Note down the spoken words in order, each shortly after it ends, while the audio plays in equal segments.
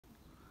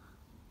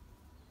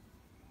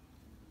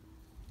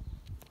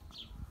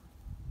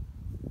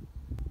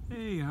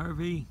Hey,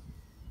 Harvey.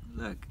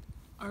 Look,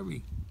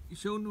 Harvey,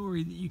 show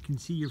Nori that you can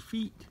see your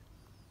feet.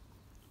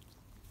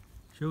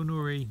 Show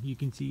Nori you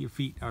can see your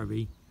feet,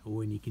 Harvey.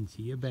 Oh, and you can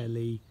see your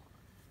belly.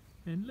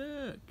 And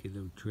look, a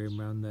little trim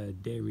around the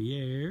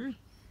derriere.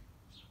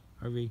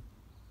 Harvey.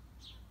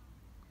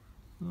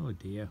 Oh,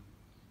 dear.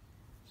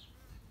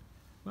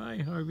 Bye,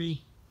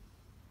 Harvey.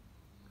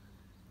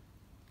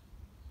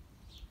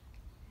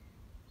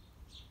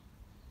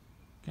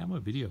 Camera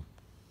video.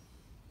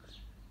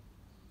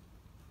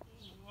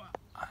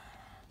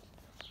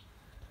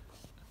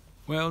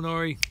 Well,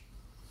 Nori,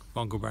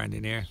 FUNcle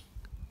Brandon here.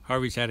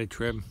 Harvey's had a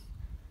trim.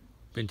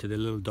 Been to the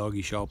little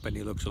doggy shop and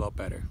he looks a lot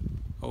better.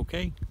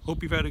 Okay,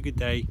 hope you've had a good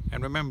day.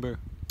 And remember,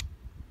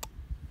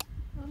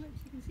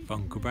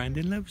 FUNcle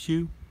Brandon loves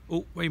you.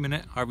 Oh, wait a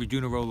minute. Harvey's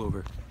doing a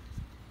rollover.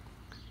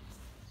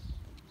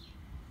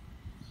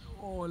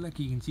 Oh, look,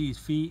 you can see his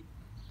feet.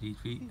 His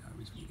feet.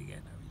 Harvey's feet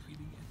again. Harvey's feet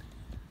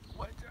again.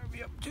 What's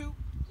Harvey up to?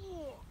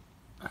 Oh.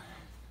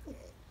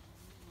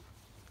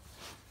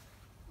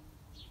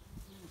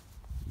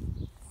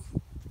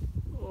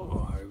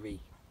 Oh, Harvey.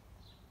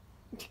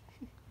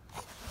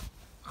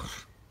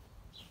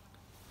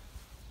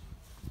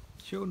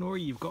 Show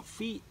Nori you've got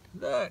feet.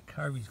 Look,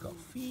 Harvey's got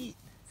feet.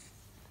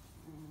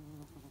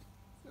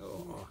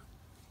 Oh,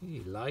 he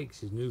likes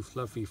his new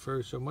fluffy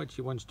fur so much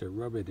he wants to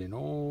rub it in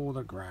all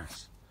the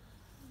grass.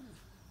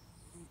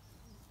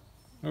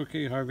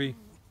 Okay, Harvey,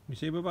 you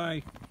say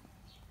bye-bye.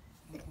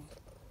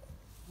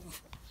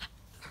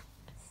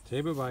 Say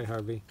bye-bye,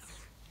 Harvey.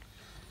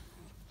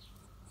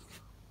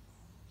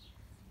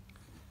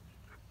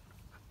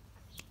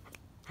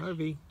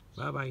 Harvey,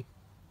 bye-bye.